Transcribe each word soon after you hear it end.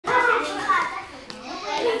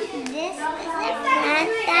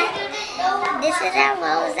this is a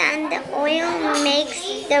rose and the oil makes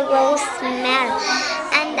the rose smell.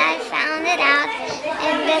 And I found it out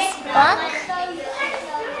in this book.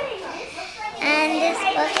 And this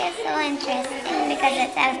book is so interesting because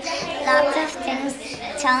it has lots of things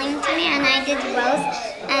telling to me, and I did rose,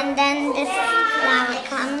 and then this flower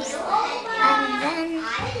comes, and then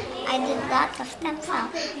I did lots of stuff, so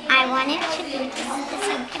I wanted to do this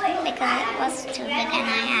again because it was too big and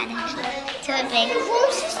I had too big.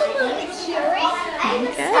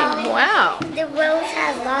 Okay, So, wow. the rose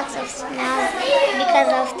has lots of smells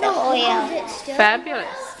because of the oil. Fabulous.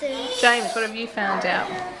 James, what have you found out?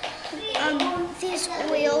 There's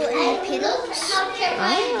oil in the petals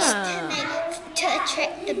Ah. to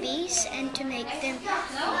attract the bees and to make them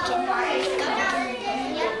come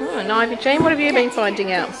Oh, and Ivy Jean, what have you been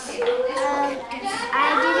finding out? I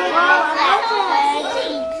didn't know that birds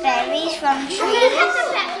eat berries from trees.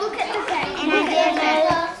 Look at the back. And I didn't know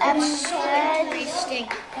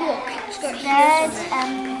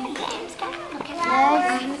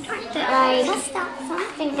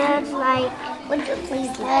birds like, would you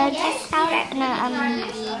please let us out? No,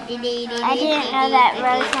 I didn't know that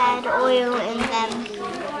rose had oil in them.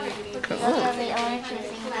 Those are the only two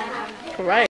things I know. Great.